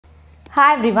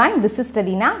Hi everyone, this is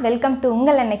Radhina. Welcome to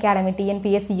Unacademy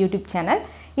TNPSC YouTube channel.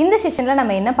 இந்த செஷன்ல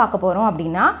நம்ம என்ன பார்க்க போறோம்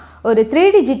அப்படினா ஒரு 3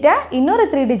 டிஜிட்டை இன்னொரு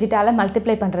 3 டிஜிட்டால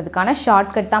மல்டிப்ளை பண்றதுக்கான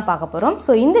ஷார்ட்கட் தான் பார்க்க போறோம்.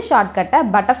 சோ இந்த ஷார்ட்கட்டை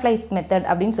பட்டர்ஃப்ளை மெத்தட்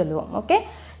அப்படினு சொல்லுவோம். ஓகே.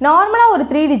 நார்மலா ஒரு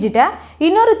 3 டிஜிட்டை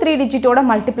இன்னொரு 3 டிஜிட்டோட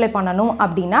மல்டிப்ளை பண்ணனும்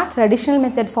அப்படினா ட்ரெடிஷனல்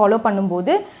மெத்தட் ஃபாலோ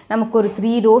பண்ணும்போது நமக்கு ஒரு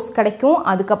 3 rows கிடைக்கும்.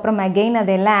 அதுக்கு அப்புறம் again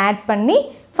அதெல்லாம் ஆட் பண்ணி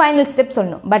final step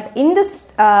சொல்லணும். But in this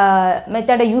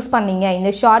method use பண்ணீங்க,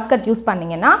 இந்த ஷார்ட்கட் யூஸ்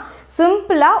பண்ணீங்கன்னா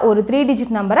சிம்பிளா ஒரு 3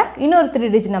 டிஜிட் நம்பரை இன்னொரு 3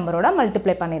 டிஜிட் நம்பரோட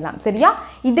மல்டிப்ளை பண்ணிடலாம். சரியா?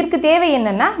 இதற்கு தேவை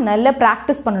என்னன்னா நல்ல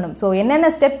பிராக்டிஸ் பண்ணணும். ஸோ என்னென்ன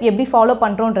ஸ்டெப் எப்படி ஃபாலோ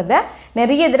பண்றோன்றத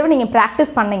நிறைய தடவை நீங்க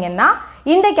பிராக்டிஸ் பண்ணீங்கன்னா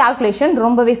இந்த கால்குலேஷன்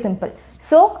ரொம்பவே சிம்பிள்.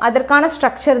 ஸோ அதற்கான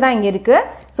ஸ்ட்ரக்சர் தான் இங்கே இருக்கு.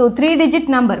 ஸோ 3 டிஜிட்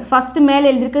நம்பர் ஃபர்ஸ்ட் மேலே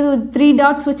எழுதிருக்கிறது ஒரு 3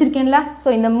 டாட்ஸ் வச்சிருக்கேன்ல. ஸோ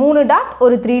இந்த 3 டாட்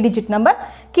ஒரு 3 டிஜிட் நம்பர்,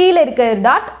 கீழே இருக்கிற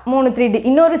டாட்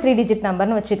இன்னொரு 3 டிஜிட்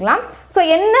நம்பர்னு வச்சுக்கலாம். ஸோ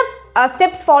என்ன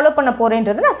ஸ்டெப்ஸ் ஃபாலோ பண்ண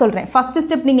போறேன்றது நான் சொல்றேன். ஃபர்ஸ்ட்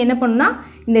ஸ்டெப் நீங்க என்ன பண்ணணும்னா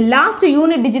இந்த லாஸ்ட்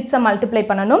யூனிட் டிஜிட்ஸை மல்டிப்ளை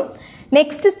பண்ணணும்.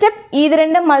 நெக்ஸ்ட் ஸ்டெப் இது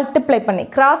ரெண்டை மல்டிப்ளை பண்ணி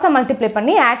கிராஸை மல்டிப்ளை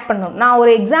பண்ணி ஆட் பண்ணணும். நான்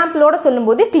ஒரு எக்ஸாம்பிளோட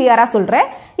சொல்லும்போது கிளியராக சொல்கிறேன்.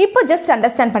 இப்போ ஜஸ்ட்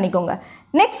அண்டர்ஸ்டாண்ட் பண்ணிக்கோங்க.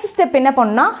 நெக்ஸ்ட் ஸ்டெப் என்ன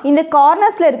பண்ணணும்னா இந்த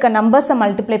கார்னர்ஸில் இருக்க நம்பர்ஸை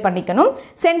மல்டிப்ளை பண்ணிக்கணும்,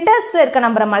 சென்டர்ஸில் இருக்க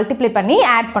நம்பரை மல்டிப்ளை பண்ணி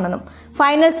ஆட் பண்ணணும்.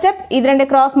 ஃபைனல் ஸ்டெப் இது ரெண்டு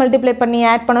கிராஸ் மல்டிப்ளை பண்ணி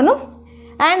ஆட் பண்ணணும்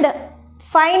அண்ட்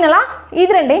ஃபைனலாக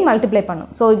இது ரெண்டையும் மல்டிப்ளை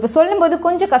பண்ணணும். ஸோ இப்போ சொல்லும்போது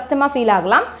கொஞ்சம் கஷ்டமாக ஃபீல்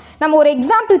ஆகலாம். நம்ம ஒரு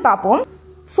எக்ஸாம்பிள் பார்ப்போம்.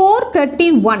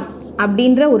 431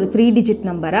 அப்படின்ற ஒரு 3 டிஜிட்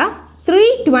நம்பரை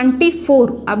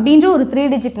 324 அப்படின்ற ஒரு 3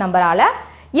 டிஜிட் நம்பரால்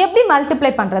எப்படி மல்டிப்ளை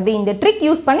பண்ணுறது, இந்த ட்ரிக்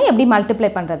யூஸ் பண்ணி எப்படி மல்டிப்ளை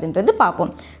பண்ணுறதுன்றது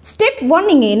பார்ப்போம். ஸ்டெப் 1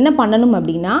 நீங்கள் என்ன பண்ணணும்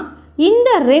அப்படின்னா இந்த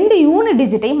ரெண்டு யூனிட்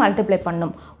டிஜிட்டையும் மல்டிப்ளை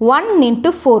பண்ணணும். 1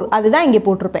 into 4 அதுதான் இங்கே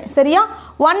போட்டிருப்பேன். சரியா?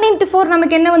 1 into 4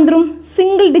 நமக்கு என்ன வந்துடும்?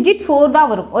 சிங்கிள் டிஜிட் 4 தான்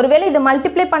வரும். ஒருவேளை இதை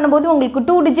மல்டிப்ளை பண்ணும்போது உங்களுக்கு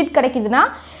 2 டிஜிட் கிடைக்குதுன்னா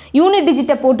யூனிட்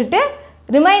டிஜிட்டை போட்டுட்டு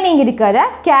ரிமைனிங் இருக்கிறத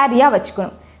கேரியாக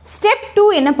வச்சுக்கணும். ஸ்டெப் 2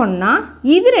 என்ன பண்ணுன்னா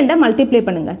இது ரெண்டை மல்டிப்ளை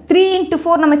பண்ணுங்க. 3 into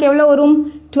 4 நமக்கு எவ்வளோ வரும்?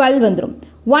 12 வந்துடும்.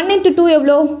 1 into 2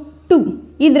 எவ்வளோ? 2.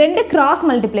 இது ரெண்டு கிராஸ்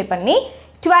மல்டிப்ளை பண்ணி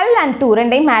 12 and 2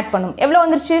 ரெண்டையும் ஆட் பண்ணும். எவ்வளோ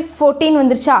வந்துருச்சு? 14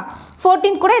 வந்துருச்சா?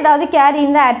 14 கூட ஏதாவது கேரி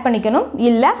இருந்தால் ஆட் பண்ணிக்கணும்.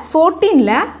 இல்லை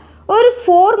 14ல் ஒரு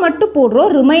 4 மட்டும் போடுறோம்,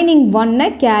 ரிமைனிங் 1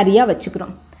 கேரியாக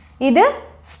வச்சுக்கிறோம். இது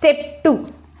ஸ்டெப் 2.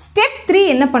 ஸ்டெப் 3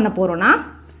 என்ன பண்ண போகிறோன்னா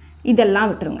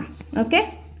இதெல்லாம் விட்டுருங்க. ஓகே.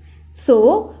 ஸோ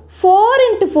 4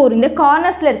 into 4 இந்த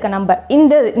கார்னர்ஸில் இருக்க நம்பர்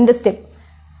இந்த ஸ்டெப்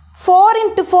 4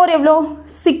 into 4 எவ்வளோ?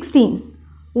 16.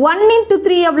 1 into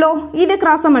 3 எவ்வளோ? இதை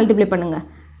கிராஸாக மல்டிப்ளை பண்ணுங்க.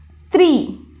 3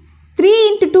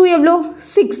 into 2 எவ்வளோ?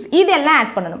 6. இதெல்லாம்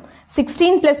ஆட் பண்ணணும்.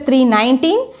 16 plus 3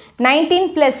 19, 19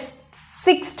 plus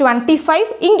 6 25.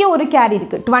 இங்கே ஒரு கேரி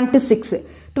இருக்கு 26.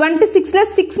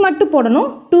 26ல் 6 மட்டும் போடணும்,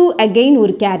 2 again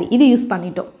ஒரு கேரி. இது யூஸ்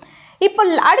பண்ணிட்டோம். இப்போ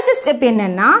அடுத்த ஸ்டெப்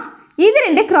என்னன்னா இது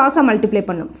ரெண்டு கிராஸாக மல்டிப்ளை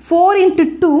பண்ணும். 4 into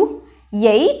 2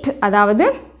 8. அதாவது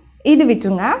இது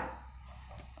விட்டுருங்க.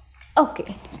 ஓகே.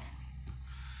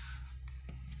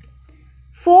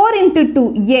 4 into 2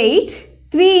 8,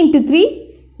 3 into 3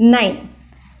 9.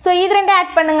 ஸோ இது ரெண்டு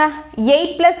ஆட் பண்ணுங்க.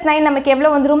 8 plus 9 நமக்கு எவ்வளோ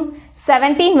வந்துடும்?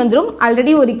 17 வந்துடும்.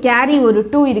 ஆல்ரெடி ஒரு கேரி ஒரு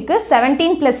 2 இருக்கு.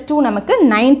 17 plus 2 நமக்கு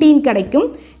 19 கிடைக்கும்.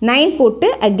 9 போட்டு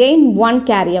அகெயின் 1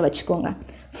 கேரியாக வச்சுக்கோங்க.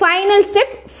 Final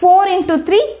step 4 into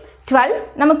 3 12.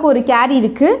 நமக்கு ஒரு கேரி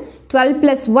இருக்கு. 12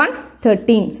 plus 1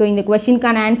 13. ஸோ இந்த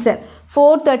கொஸ்டினுக்கான ஆன்சர்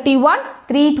 431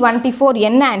 324.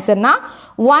 என்ன ஆன்சர்னா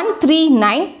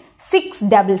 139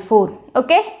 644.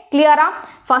 ஓகே, கிளியரா?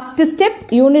 First step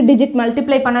unit digit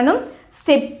multiply பண்ணணும்.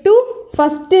 ஸ்டெப் 2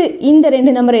 ஃபர்ஸ்ட் இந்த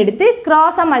ரெண்டு நம்பரை எடுத்து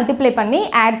கிராஸாக மல்டிப்ளை பண்ணி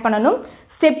ஆட் பண்ணணும்.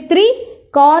 ஸ்டெப் 3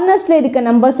 கார்னர்ஸில் இருக்க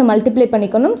நம்பர்ஸை மல்டிப்ளை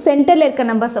பண்ணிக்கணும், சென்டரில் இருக்க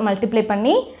நம்பர்ஸை மல்டிப்ளை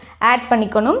பண்ணி ஆட்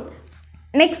பண்ணிக்கணும்.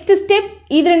 நெக்ஸ்ட் ஸ்டெப்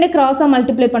இது ரெண்டு கிராஸாக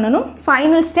மல்டிப்ளை பண்ணணும்.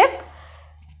 ஃபைனல் ஸ்டெப்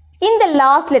இந்த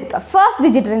லாஸ்ட்ல இருக்க ஃபர்ஸ்ட்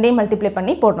டிஜிட் ரெண்டையும் மல்டிப்ளை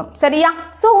பண்ணி போடணும். சரியா?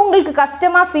 ஸோ உங்களுக்கு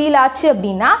கஷ்டமாக ஃபீல் ஆச்சு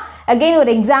அப்படின்னா அகெயின்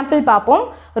ஒரு எக்ஸாம்பிள் பார்ப்போம்.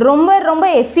 ரொம்ப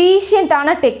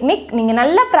எஃபிஷியண்ட்டான டெக்னிக். நீங்கள்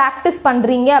நல்லா ப்ராக்டிஸ்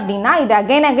பண்ணுறீங்க அப்படின்னா இது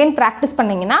அகைன் ப்ராக்டிஸ்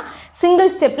பண்ணிங்கன்னா சிங்கிள்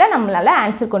ஸ்டெப்பில் நம்மளால்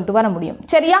ஆன்சர் கொண்டு வர முடியும்.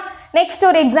 சரியா? நெக்ஸ்ட்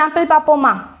ஒரு எக்ஸாம்பிள்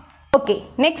பார்ப்போமா? ஓகே,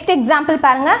 நெக்ஸ்ட் எக்ஸாம்பிள்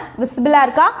பாருங்க. விசிபிளாக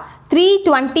இருக்கா?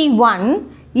 321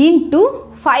 into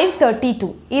 532.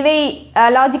 இதை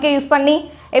லாஜிக்கை யூஸ் பண்ணி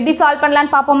எப்படி சால்வ்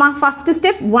பண்ணலான்னு பார்ப்போமா? ஃபர்ஸ்ட்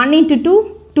ஸ்டெப் 1 into 2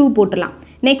 2 போட்டுடலாம்.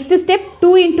 Next step 2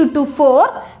 into 2 4,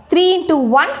 3 into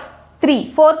 1 3,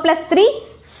 4 plus 3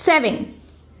 7.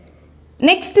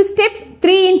 Next step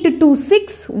 3 into 2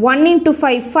 6, 1 into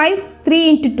 5 5, 3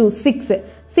 into 2 6,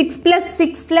 6 plus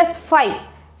 6 plus 5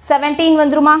 17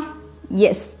 வந்துருமா?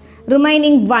 S.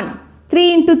 Remaining 1. 3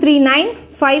 into 3 9,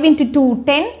 5 into 2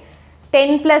 10,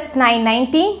 10 plus 9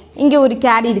 19. இங்கே ஒரு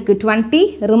கேரி இருக்கு 20.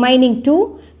 Remaining 2.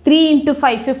 3 into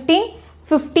 5 15,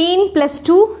 15 plus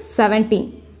 2 17.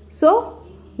 So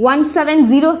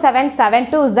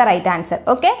 170772 is the right answer.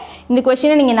 Okay, இந்த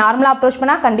கொஸ்டினை நீங்கள் நார்மலாக அப்ரோச்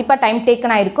பண்ணால் கண்டிப்பாக டைம்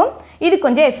டேக்கனாக இருக்கும், இது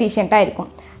கொஞ்சம் எஃபிஷியண்ட்டாக இருக்கும்.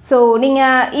 ஸோ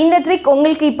நீங்கள் இந்த ட்ரிக்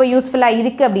உங்களுக்கு இப்போ யூஸ்ஃபுல்லாக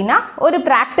இருக்குது அப்படின்னா ஒரு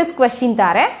ப்ராக்டிஸ் கொஸ்டின்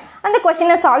தரேன், அந்த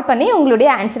கொஸ்டினை சால்வ் பண்ணி உங்களுடைய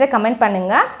ஆன்சரை கமெண்ட்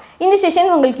பண்ணுங்கள். இந்த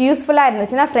செஷன் உங்களுக்கு யூஸ்ஃபுல்லாக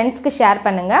இருந்துச்சுன்னா ஃப்ரெண்ட்ஸ்க்கு ஷேர்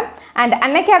பண்ணுங்கள். அண்ட்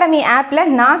அன்அகாடமி ஆப்பில்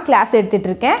நான் கிளாஸ்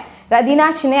எடுத்துகிட்ருக்கேன். ரதீனா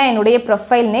சின்னையா என்னுடைய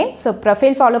profile name. So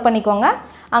profile follow பண்ணிக்கோங்க.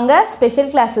 அங்கே ஸ்பெஷல்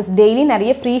கிளாஸஸ் டெய்லி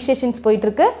நிறைய ஃப்ரீ செஷன்ஸ்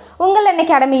போயிட்டுருக்கு. உங்கள்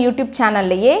அன்அகாடமி யூடியூப்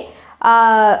சேனல்லையே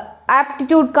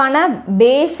ஆப்டிடியூட்கான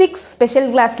பேசிக்ஸ் ஸ்பெஷல்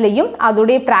கிளாஸ்லேயும்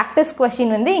அதோடைய ப்ராக்டிஸ்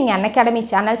கொஸ்டின் வந்து இங்கே அன்அகாடமி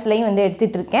சேனல்ஸ்லையும் வந்து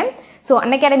எடுத்துகிட்ருக்கேன். ஸோ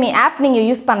அன்அகாடமி ஆப் நீங்கள்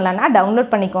யூஸ் பண்ணலன்னா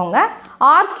டவுன்லோட் பண்ணிக்கோங்க.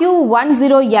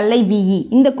 RQ10LIVE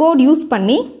இந்த கோட் யூஸ்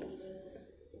பண்ணி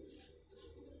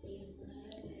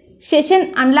செஷன்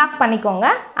அன்லாக் பண்ணிக்கோங்க.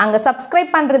 அங்கே சப்ஸ்கிரைப்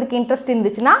பண்ணுறதுக்கு இன்ட்ரெஸ்ட்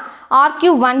இருந்துச்சுன்னா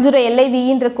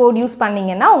RQ10LIVEன்ற கோட் யூஸ்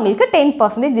பண்ணிங்கன்னா உங்களுக்கு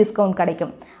 10% டிஸ்கவுண்ட்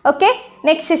கிடைக்கும். ஓகே,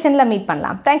 நெக்ஸ்ட் செஷனில் மீட்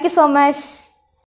பண்ணலாம். Thank you so much.